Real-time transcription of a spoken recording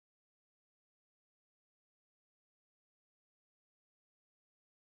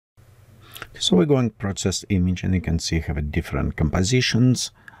So we're going process image, and you can see have a different compositions.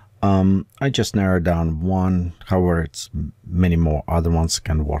 I just narrowed down one, however it's many more other ones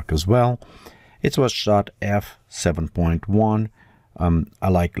can work as well. It was shot f7.1. I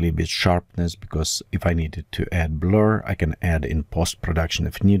like a little bit sharpness because if I needed to add blur, I can add in post-production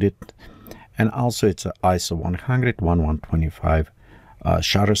if needed. And also it's a ISO 100, 1125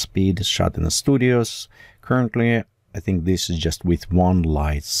 shutter speed, shot in the studios. Currently, I think this is just with one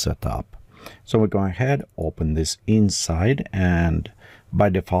light setup. So we're going ahead, open this inside, and by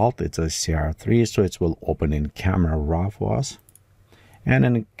default it's a CR3, so it will open in Camera Raw for us. And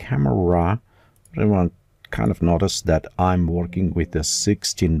in Camera Raw, I want to kind of notice that I'm working with a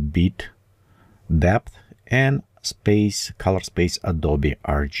 16-bit depth and color space Adobe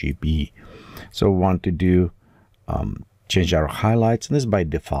RGB. So we want to do change our highlights, and this by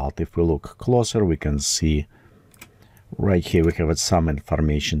default. If we look closer, we can see right here we have some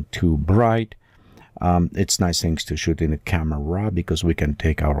information too bright. It's nice things to shoot in a Camera Raw because we can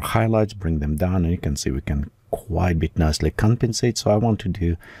take our highlights, bring them down, and you can see we can quite a bit nicely compensate. So I want to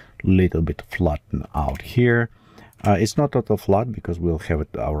do a little bit flatten out here. It's not total flat because we'll have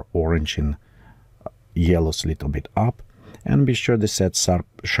it, our orange and yellows a little bit up, and be sure to set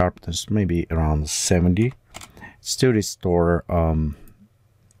sharpness maybe around 70. Still restore okay,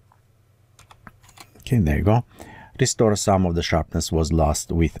 there you go. Restore some of the sharpness was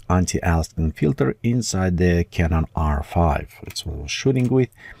lost with anti-aliasing filter inside the Canon R5. That's what I was shooting with.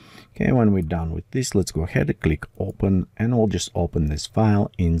 Okay, when we're done with this, let's go ahead and click open, and we'll just open this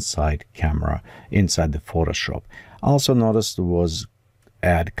file inside inside the Photoshop. Also notice there was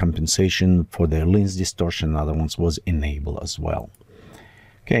add compensation for the lens distortion. Other ones was enable as well.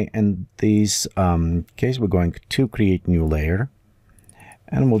 Okay, and this case we're going to create new layer,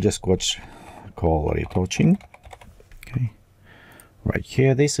 and we'll just call retouching. Okay, right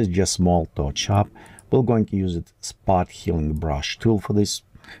here, this is just small touch up. We're going to use it spot healing brush tool for this.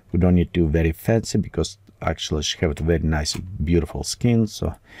 We don't need to very fancy because actually she have a very nice beautiful skin,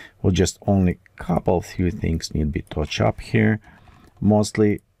 so we'll just only few things need to be touch up here.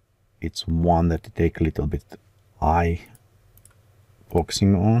 Mostly it's one that take a little bit eye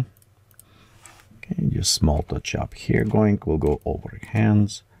focusing on. Okay, just small touch up here going. We'll go over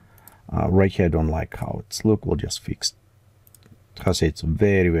hands. Right here I don't like how it's look. We'll just fix because it's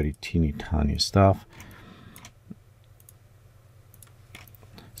very teeny tiny stuff.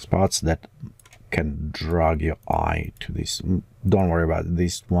 Spots that can drag your eye to this. Don't worry about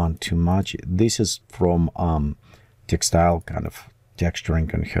this one too much. This is from textile kind of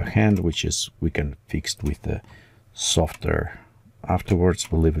texturing on her hand, which is we can fix with the softer afterwards.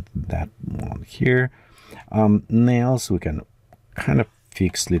 We'll leave it that one here. Nails we can kind of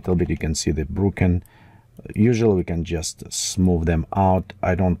fix a little bit. You can see the broken. Usually we can just smooth them out.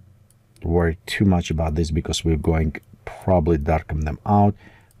 I don't worry too much about this because we're going probably darken them out,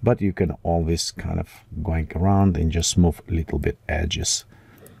 but you can always kind of going around and just smooth a little bit edges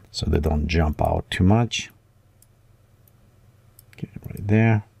so they don't jump out too much. Okay, right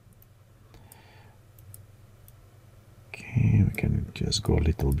there. Okay, we can just go a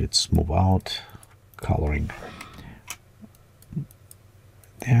little bit smooth out, coloring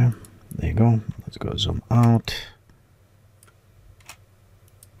there. There you go. Let's go zoom out.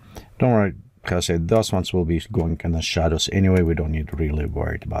 Don't worry, because those ones will be going in the shadows anyway. We don't need to really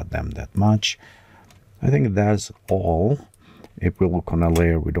worry about them that much. I think that's all. If we look on a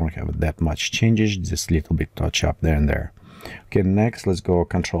layer, we don't have that much changes, just a little bit touch up there and there. Okay, next let's go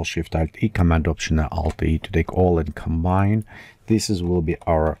Control Shift Alt E, Command Option Alt E to take all and combine. This will be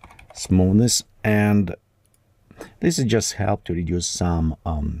our smoothness, and this is just help to reduce some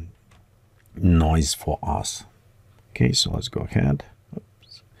noise for us. Okay, so let's go ahead.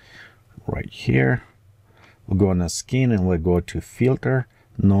 Oops. Right here we'll go on the skin and we'll go to filter,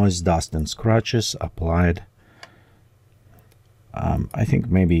 noise, dust and scratches, applied. I think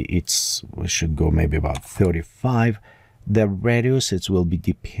maybe we should go maybe about 35. The radius, it will be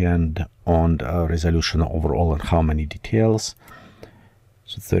depend on the resolution overall and how many details.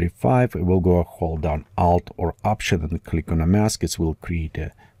 So 35, we'll go hold down Alt or Option and click on a mask. It will create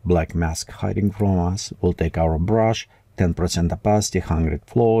a black mask hiding from us. We'll take our brush, 10% opacity, 100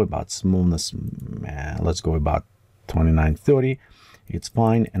 flow, about smoothness, let's go about 29-30. It's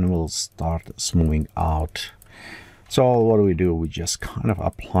fine, and we'll start smoothing out. So what do? We just kind of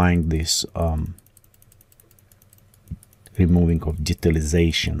applying this removing of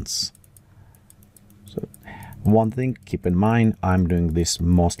detalizations. So one thing, keep in mind, I'm doing this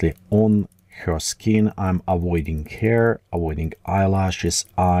mostly on her skin. I'm avoiding hair, avoiding eyelashes,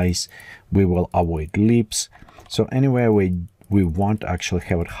 eyes. We will avoid lips. So anyway, we want to actually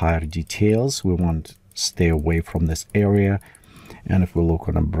have it higher details. We want to stay away from this area. And if we look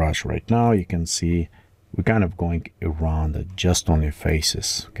on a brush right now, you can see we're kind of going around it, just only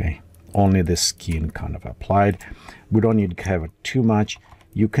faces, okay? Only the skin kind of applied. We don't need to have it too much.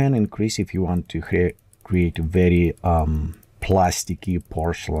 You can increase if you want to create a very plasticky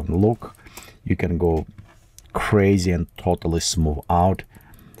porcelain look. You can go crazy and totally smooth out.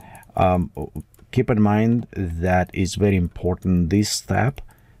 Keep in mind that it's very important this step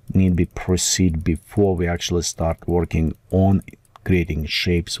need to be proceed before we actually start working on creating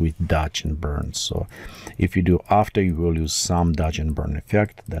shapes with dodge and burn. So if you do after, you will use some dodge and burn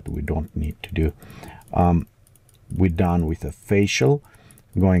effect that we don't need to do. We're done with the facial,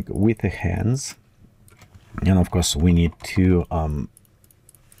 going with the hands, and of course we need to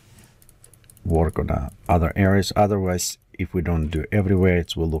work on other areas. Otherwise, if we don't do everywhere,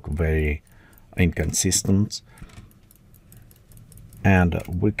 it will look very inconsistent. And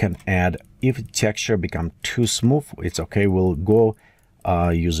we can add, if texture become too smooth, it's okay. We'll go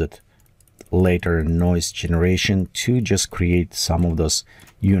use it later in noise generation to just create some of those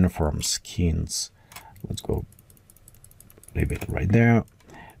uniform skins. Let's go leave it right there.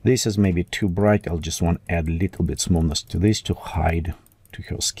 This is maybe too bright. I'll just want to add a little bit smoothness to this to hide to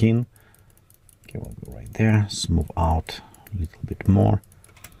her skin. Okay, we'll go right there, smooth out a little bit more.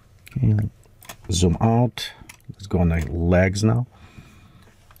 Okay, zoom out. Let's go on the legs now.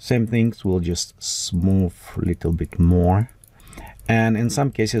 Same things, we'll just smooth a little bit more. And in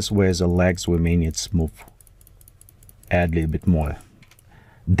some cases where the legs, we may need smooth, add a little bit more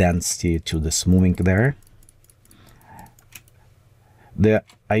density to the smoothing there. The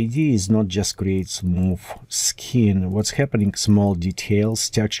idea is not just create smooth skin. What's happening, small details,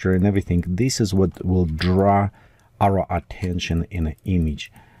 texture and everything, this is what will draw our attention in an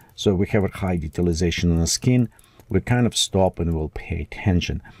image. So we have a high detalization on the skin, we kind of stop and we'll pay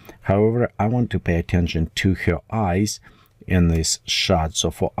attention. However, I want to pay attention to her eyes in this shot.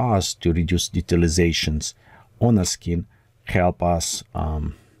 So for us to reduce detalizations on the skin, help us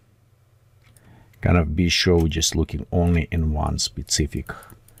kind of be sure we're just looking only in one specific,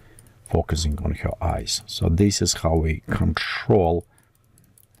 focusing on her eyes. So this is how we control,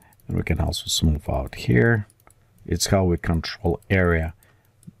 and we can also smooth out here. It's how we control area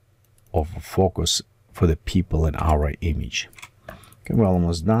of focus for the people in our image. Okay, we're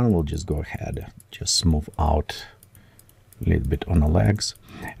almost done. We'll just go ahead, just smooth out a little bit on the legs,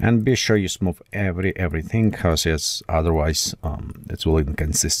 and be sure you smooth everything, because otherwise it's will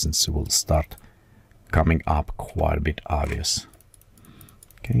inconsistency will start coming up quite a bit obvious.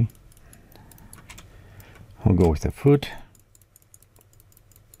 Okay, I'll go with the foot.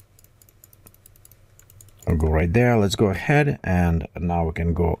 I'll go right there. Let's go ahead, and now we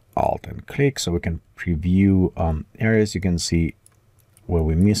can go Alt and click, so we can preview areas. You can see where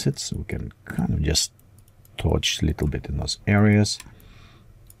we miss it, so we can kind of just touch a little bit in those areas.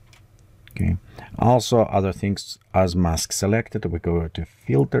 Okay, also other things, as mask selected, we go to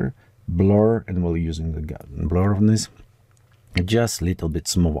filter, blur, and we're using the blur on this, just a little bit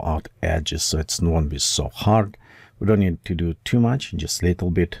smooth out edges so it won't be so hard. We don't need to do too much, just a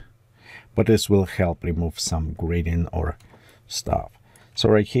little bit, but this will help remove some gradient or stuff. So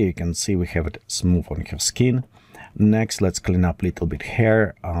right here you can see we have it smooth on her skin. Next, let's clean up a little bit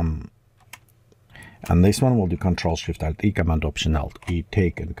hair, and this one we'll do Control Shift Alt E, Command Option Alt E,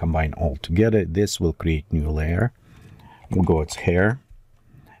 take and combine all together. This will create new layer. We'll go its hair,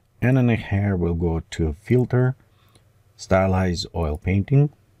 and in the hair we'll go to filter, stylize, oil painting.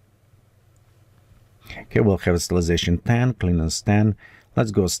 Okay, we'll have stylization 10, cleanness 10.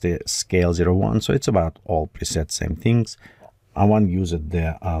 Let's go scale 0.1, so it's about all presets, same things. I want to use it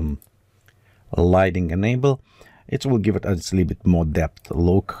the lighting enable. It will give it a little bit more depth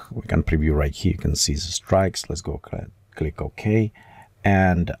look. We can preview right here. You can see the strikes. Let's go click OK.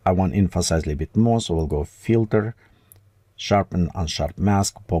 And I want to emphasize a little bit more, so we'll go filter, sharpen, unsharp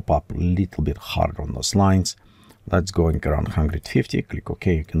mask, pop up a little bit harder on those lines. Let's go around 150. Click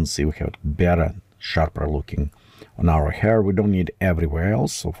OK. You can see we have it better, sharper looking on our hair. We don't need everywhere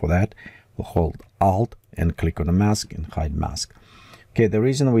else, so for that we'll hold Alt and click on the mask and hide mask. Okay, the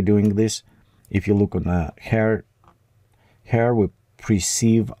reason we're doing this, if you look on the hair we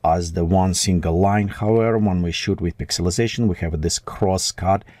perceive as the one single line. However, when we shoot with pixelization, we have this cross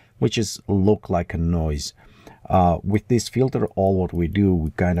cut, which is look like a noise. With this filter, all what we do, we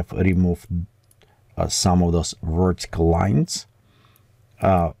kind of remove some of those vertical lines,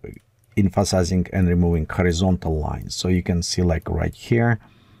 emphasizing and removing horizontal lines. So you can see like right here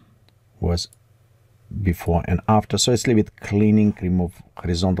was before and after. So it's a little bit cleaning, remove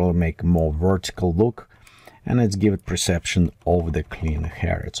horizontal, make more vertical look. and it's give it perception of the clean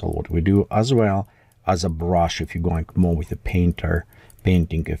hair. It's all what we do, as well as a brush. If you're going more with a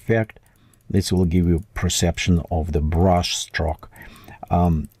painting effect, this will give you perception of the brush stroke.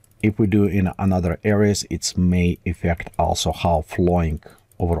 If we do in another areas, it may affect also how flowing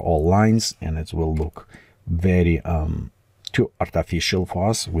over all lines, and it will look very too artificial for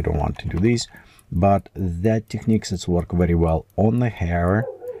us. We don't want to do this, but that techniques it's work very well on the hair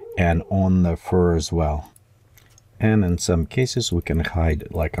and on the fur as well. And in some cases we can hide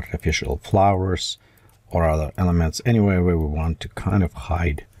like artificial flowers or other elements anywhere where we want to kind of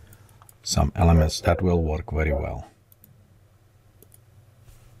hide some elements. That will work very well.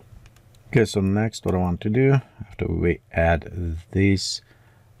 Okay, so next what I want to do after we add this,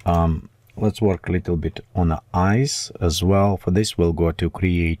 let's work a little bit on the eyes as well. For this we'll go to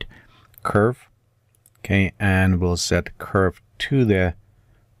create curve, okay, and we'll set curve to the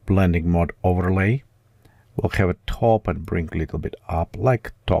blending mode overlay. We'll have a top and bring a little bit up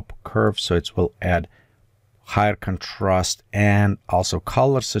like top curve, so it will add higher contrast and also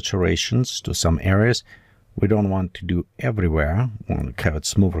color saturations to some areas. We don't want to do everywhere. We want to have a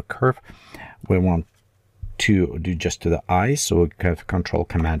smoother curve. We want to do just to the eye, so we have Control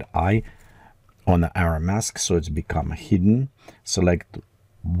Command I on the arrow mask, so it's become hidden. Select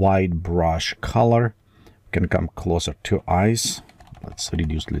white brush color. We can come closer to eyes. Let's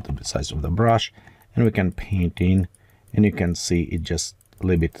reduce a little bit size of the brush, and we can paint in, and you can see it just a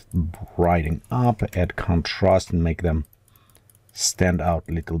little bit brightening up, add contrast and make them stand out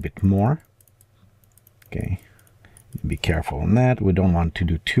a little bit more. Okay, be careful on that. We don't want to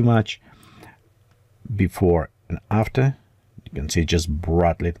do too much before and after. You can see just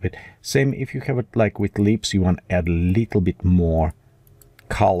brought a little bit. Same if you have it like with lips, you want to add a little bit more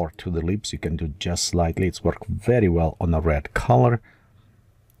color to the lips. You can do just slightly. It's worked very well on the red color.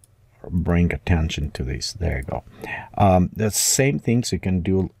 Bring attention to this. There you go. The same things you can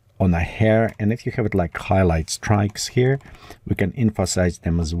do on the hair, and if you have it like highlight strikes here, we can emphasize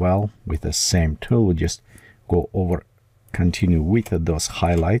them as well with the same tool. We just go over, continue with those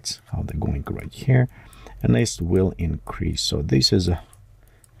highlights, how they're going right here, and this will increase. So this is a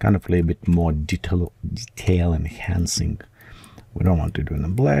kind of a little bit more detail enhancing. We don't want to do in the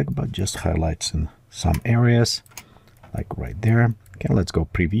black, but just highlights in some areas like right there. Okay, let's go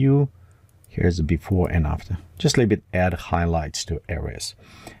preview. Here's the before and after. Just a little bit add highlights to areas.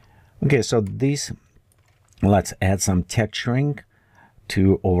 Okay, so this, let's add some texturing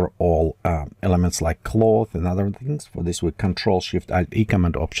to overall elements like cloth and other things. For this, we Control-Shift-Alt-E,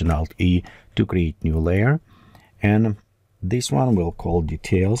 Command-Option-Alt-E to create new layer. And this one we'll call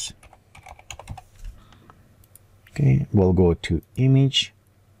details. Okay, we'll go to image,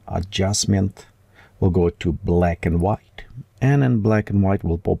 adjustment. We'll go to black and white. And in black and white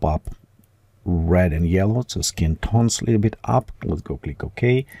will pop up red and yellow, so skin tones a little bit up. Let's go click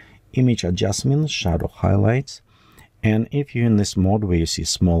OK. Image adjustment, shadow highlights, and if you're in this mode where you see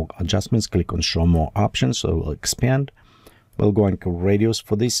small adjustments, click on show more options, so it will expand. We'll go into radius.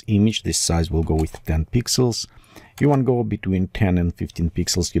 For this image, this size will go with 10 pixels. You want to go between 10 and 15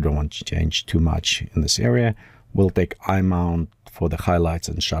 pixels. You don't want to change too much in this area. We'll take eye mount for the highlights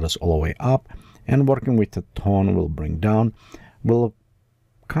and shadows all the way up, and working with the tone will bring down. We'll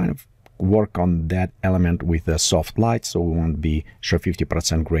kind of work on that element with a soft light, so we won't be show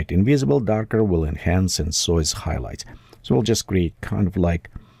 50% gray invisible. Darker will enhance, and so is highlights. So we'll just create kind of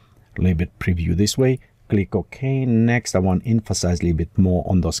like a little bit preview this way. Click OK. Next, I want to emphasize a little bit more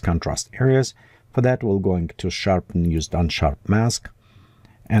on those contrast areas. For that, we'll go into sharpen, use unsharp mask,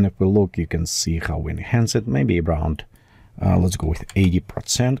 and if we look, you can see how we enhance it. Maybe around let's go with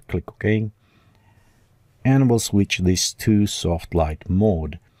 80%. Click OK, and we'll switch this to soft light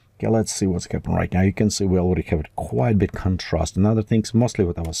mode. Okay, let's see what's happening right now. You can see we already have quite a bit contrast and other things. Mostly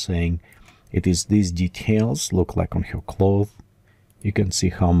what I was saying, it is these details look like on her cloth. You can see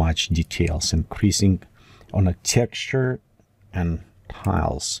how much details increasing on a texture and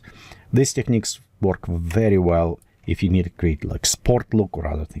tiles. These techniques work very well if you need to create like sport look or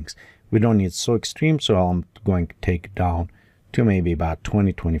other things. We don't need so extreme, so I'm going to take down to maybe about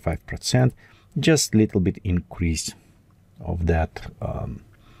 20-25%, just a little bit increase of that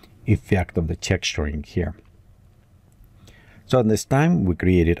effect of the texturing here. So at this time we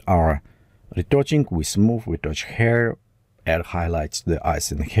created our retouching. We smooth, we touch hair, add highlights to the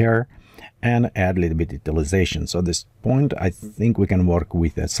eyes and hair, and add a little bit utilization. So at this point I think we can work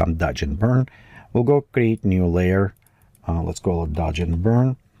with some dodge and burn. We'll go create new layer. Let's call it dodge and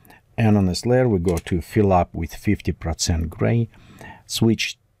burn, and on this layer we go to fill up with 50% gray,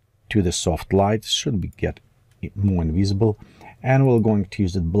 switch to the soft light, should be get it more invisible, And we're going to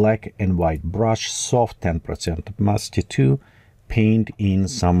use the black and white brush, soft 10% opacity, to paint in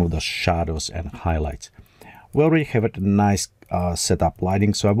some of the shadows and highlights. We already have a nice setup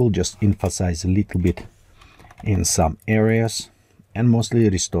lighting, so I will just emphasize a little bit in some areas and mostly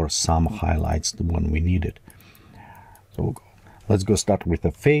restore some highlights when we need it. So let's go start with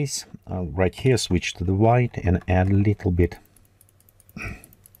the face. Right here, switch to the white and add a little bit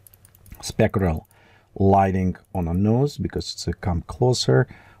spectral lighting on a nose because it's a come closer.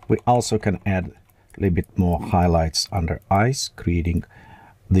 We also can add a little bit more highlights under eyes, creating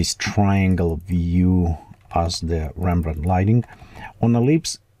this triangle view as the Rembrandt lighting. On the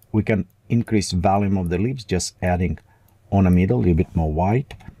lips, we can increase volume of the lips, just adding on the middle a little bit more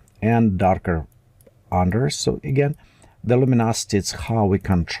white and darker under. So again, the luminosity is how we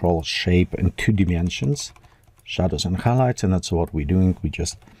control shape in 2 dimensions, shadows and highlights, and that's what we're doing. We're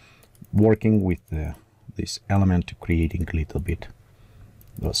just working with this element to creating a little bit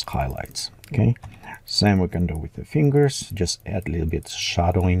those highlights. Okay, same we can do with the fingers, just add a little bit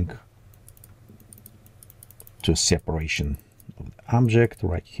shadowing to separation of the object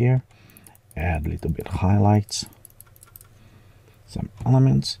right here, add a little bit highlights, some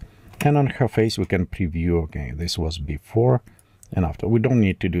elements. And on her face we can preview, okay, this was before and after. We don't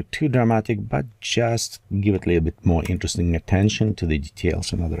need to do too dramatic, but just give it a little bit more interesting attention to the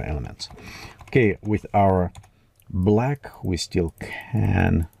details and other elements. Okay, with our black we still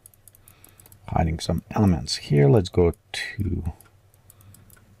can hiding some elements here. Let's go to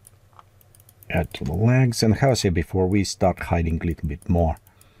add to the legs, and how I said before, we start hiding a little bit more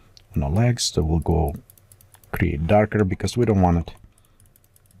on the legs, so we'll go create darker because we don't want it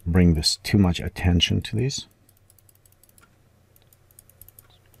bring this too much attention to this.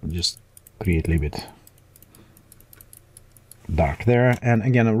 We'll just create a little bit dark there. And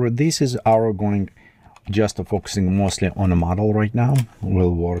again, this is our going just focusing mostly on a model right now.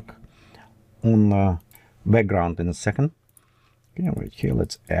 We'll work on the background in a second. Okay, right here,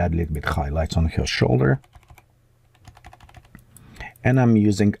 let's add a little bit highlights on her shoulder. And I'm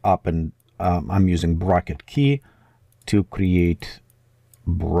using I'm using bracket key to create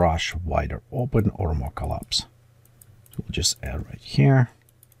brush wider open or more collapse. So we'll just add right here.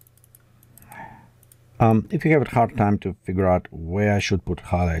 If you have a hard time to figure out where I should put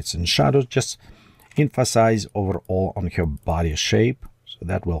highlights and shadows, just emphasize overall on her body shape. So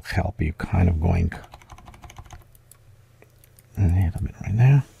that will help you kind of going a little bit right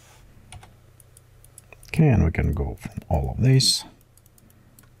there. Okay, and we can go from all of this,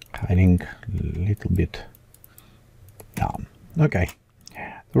 hiding a little bit down. Okay.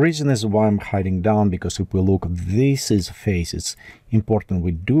 The reason is why I'm hiding down, because if we look, this is face. It's important.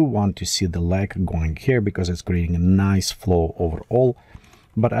 We do want to see the leg going here because it's creating a nice flow overall,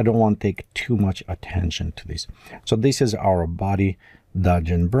 but I don't want to take too much attention to this. So this is our body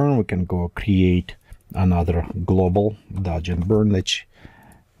dodge and burn. We can go create another global dodge and burn, which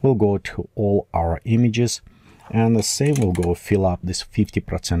will go to all our images, and the same will go fill up this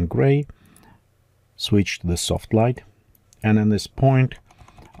 50% gray, switch to the soft light, and in this point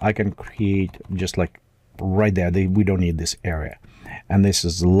I can create just like right there. We don't need this area, and this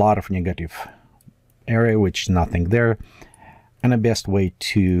is a lot of negative area which nothing there. And the best way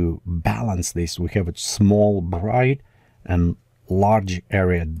to balance this, we have a small bright and large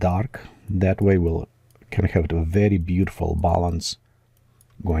area dark. That way we'll can have a very beautiful balance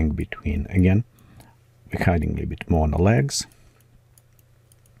going between. Again, we're hiding a little bit more on the legs.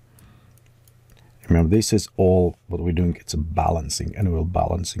 Remember, this is all what we're doing. It's a balancing, and we're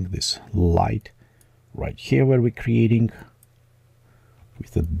balancing this light right here where we're creating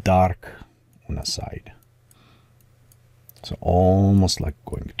with the dark on the side. So almost like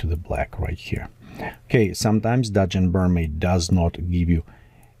going to the black right here. Okay, sometimes dodge and burn may does not give you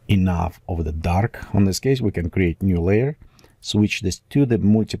enough of the dark. In this case, we can create new layer, switch this to the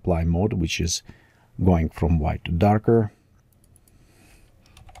multiply mode, which is going from white to darker.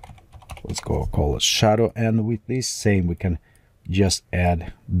 Let's go call it shadow, and with this same we can just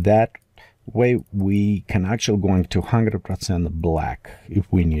add that way. We can actually going to 100% black if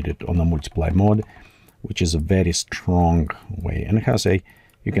we need it on the multiply mode, which is a very strong way. And as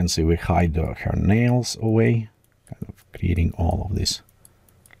you can see, we hide her nails away, kind of creating all of this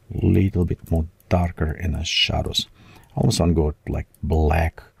little bit more darker in the shadows. Also go like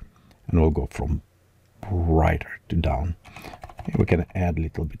black, and we'll go from brighter to down. We can add a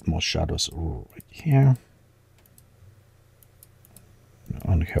little bit more shadows right here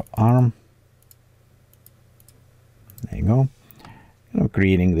on her arm. There you go.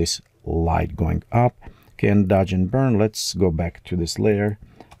 Creating this light going up. Okay, and dodge and burn. Let's go back to this layer,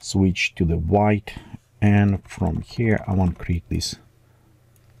 switch to the white And from here, I want to create this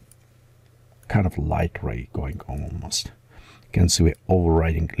kind of light ray going on almost. You can see we're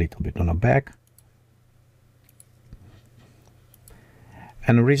overriding a little bit on the back.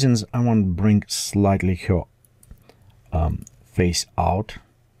 And the reasons I want to bring slightly her face out,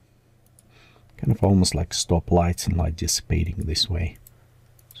 kind of almost like stop lights and light dissipating this way.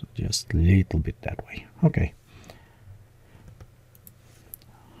 So just a little bit that way. Okay.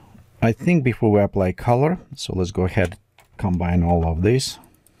 I think before we apply color, so let's go ahead, combine all of this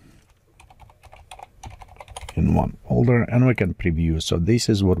in one folder, and we can preview. So this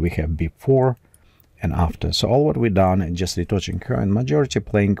is what we have before and after. So all what we've done is just retouching her and majority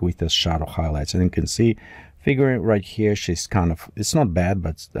playing with the shadow highlights. And you can see figure right here, she's kind of, it's not bad,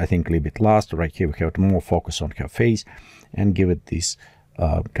 but I think a little bit lost. Right here we have more focus on her face and give it this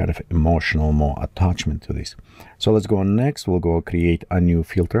kind of emotional, more attachment to this. So let's go on next. We'll go create a new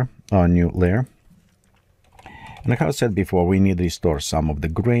filter, a new layer. And like I said before, we need to restore some of the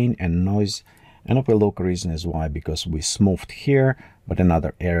grain and noise. And if we look, reason is why, because we smoothed here, but in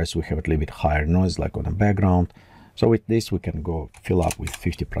other areas we have a little bit higher noise, like on the background. So with this, we can go fill up with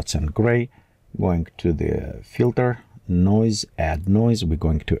 50% gray. Going to the filter, noise, add noise. We're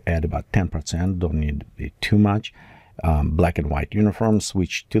going to add about 10%, don't need it too much. Black and white uniform,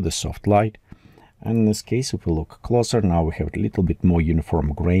 switch to the soft light. And in this case, if we look closer, now we have a little bit more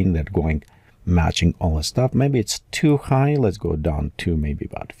uniform grain that going matching all the stuff. Maybe it's too high. Let's go down to maybe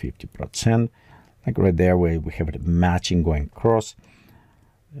about 50%. Like right there where we have it matching going across.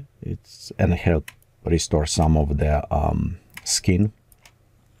 It's and help restore some of the skin.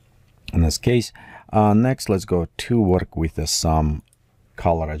 In this case, next let's go to work with some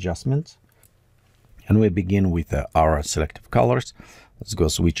color adjustments. And we begin with our selective colors. Let's go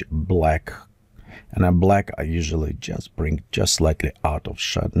switch black. And a black I usually just bring just slightly out of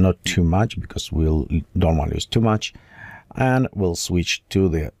shot, not too much because we'll don't want to use too much. And we'll switch to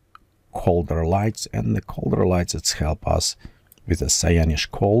the colder lights, and the colder lights it's help us with a cyanish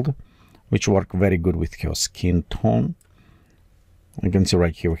cold, which work very good with her skin tone. You can see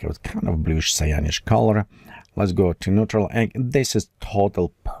right here we have kind of bluish cyanish color. Let's go to neutral, and this is total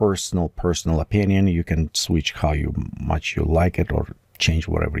personal opinion. You can switch how much you like it or change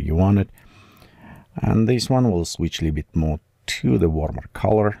whatever you want it. And this one will switch a little bit more to the warmer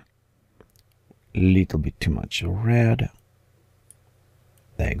color. Little bit too much red.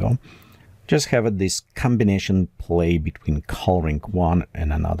 There you go. Just have this combination play between coloring one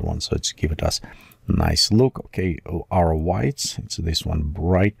and another one, so it's give it us nice look. Okay, our whites, it's this one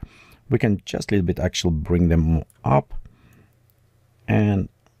bright. We can just a little bit actually bring them up, and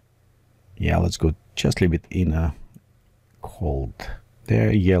yeah, let's go just a little bit in a cold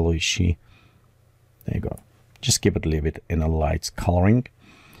there, yellowishy. There you go. Just give it a little bit in a light coloring.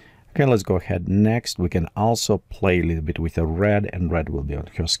 Okay, let's go ahead. Next, we can also play a little bit with the red, and red will be on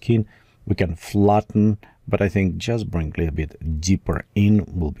her skin. We can flatten, but I think just bring a little bit deeper in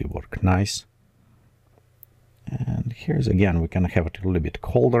will be work nice. And here's again, we can have it a little bit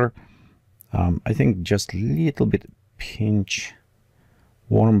colder. I think just a little bit pinch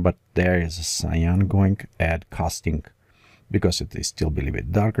warm, but there is a cyan going, add casting because it is still a little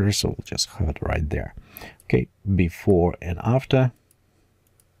bit darker, so we'll just have it right there. Okay, before and after.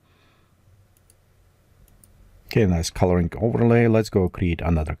 Okay, nice coloring overlay. Let's go create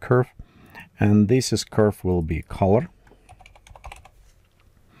another curve, and this is curve will be color.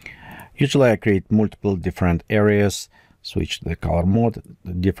 Usually I create multiple different areas, switch the color mode,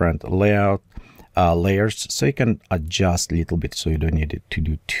 different layout layers, so you can adjust a little bit, so you don't need it to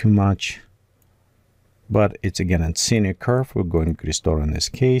do too much. But it's again a senior curve. We're going to restore in this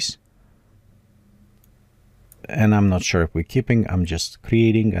case, and I'm not sure if we're keeping. I'm just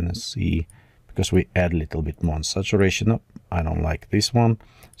creating and see, because we add a little bit more saturation. Up, I don't like this one,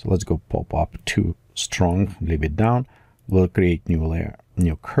 so let's go pop up too strong, leave it down. We'll create new layer,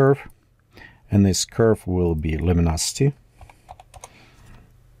 new curve, and this curve will be luminosity.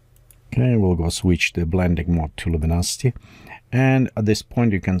 Okay, we'll go switch the blending mode to luminosity, and at this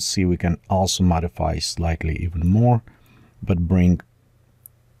point you can see we can also modify slightly even more, but bring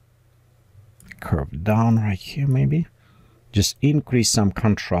curve down right here. Maybe just increase some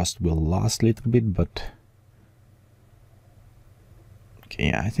contrast, will last a little bit, but okay,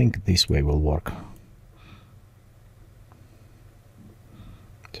 yeah, I think this way will work.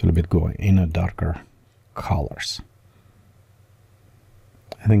 It's a little bit going in a darker colors.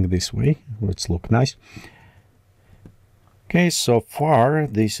 I think this way let's look nice. Okay, so far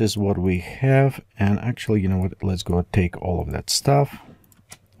this is what we have, and actually, you know what, let's go take all of that stuff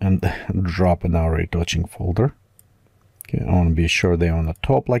and drop in our retouching folder. Okay, I want to be sure they're on the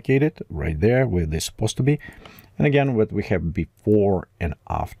top located, right there where they're supposed to be. And again, what we have before and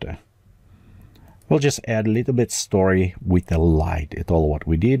after. We'll just add a little bit story with the light. It's all what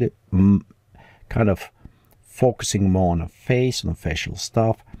we did, kind of focusing more on the face, on the facial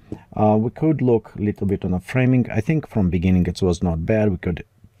stuff. We could look a little bit on the framing. I think from beginning it was not bad. We could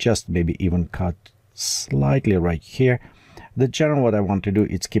just maybe even cut slightly right here. The general what I want to do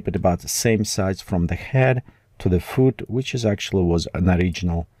is keep it about the same size from the head to the foot, which is actually was an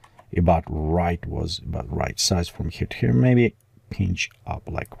original about right size from here to here. Maybe pinch up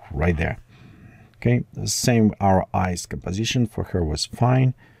like right there. Okay, the same our eyes composition for her was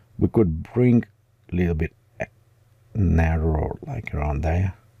fine. We could bring a little bit narrower like around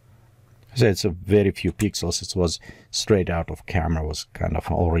there. So it's a very few pixels. It was straight out of camera, was kind of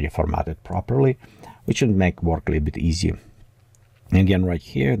already formatted properly, which would make work a little bit easier. Again, right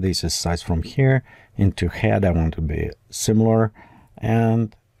here, this is size from here into head. I want to be similar,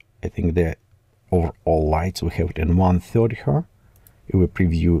 and I think the overall lights we have it in 1/3 here. If we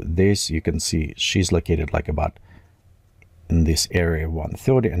preview this, you can see she's located like about in this area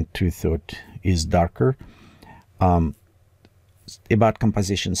 1/3, and 2/3 is darker. About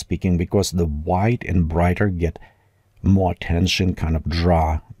composition speaking, because the white and brighter get more attention, kind of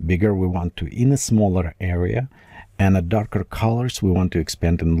draw bigger, we want to in a smaller area, and a darker colors we want to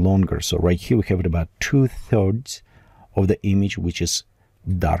expand in longer. So right here we have it about 2/3 of the image which is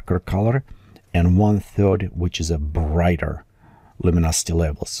darker color, and 1/3 which is a brighter luminosity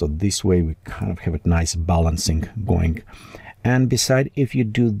level. So this way we kind of have a nice balancing going. And beside, if you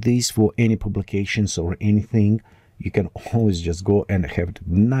do this for any publications or anything, you can always just go and have a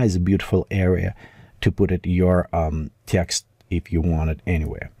nice beautiful area to put it your text if you want it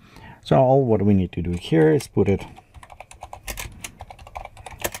anywhere. So all what we need to do here is put it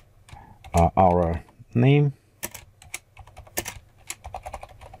our name.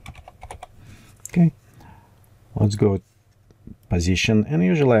 Okay, let's go position, and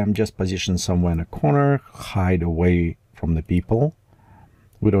usually I'm just positioned somewhere in a corner, hide away from the people.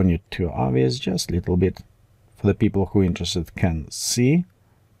 We don't need too obvious, just a little bit for the people who are interested can see,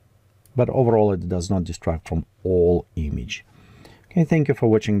 but overall it does not distract from all image. Okay, thank you for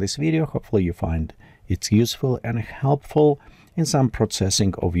watching this video. Hopefully you find it's useful and helpful in some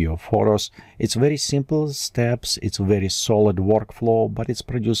processing of your photos. It's very simple steps, it's very solid workflow, but it's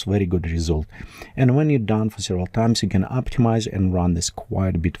produced very good result. And when you're done for several times, you can optimize and run this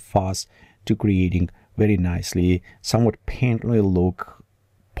quite a bit fast to creating very nicely, somewhat painterly look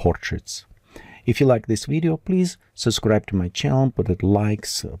portraits. If you like this video, please subscribe to my channel, put it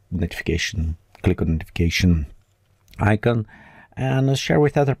likes, notification, click on notification icon, and share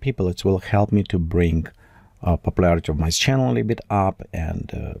with other people. It will help me to bring popularity of my channel a little bit up,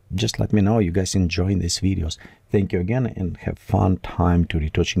 and just let me know you guys enjoying these videos. Thank you again, and have fun time to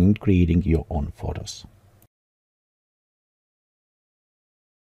retouching and creating your own photos.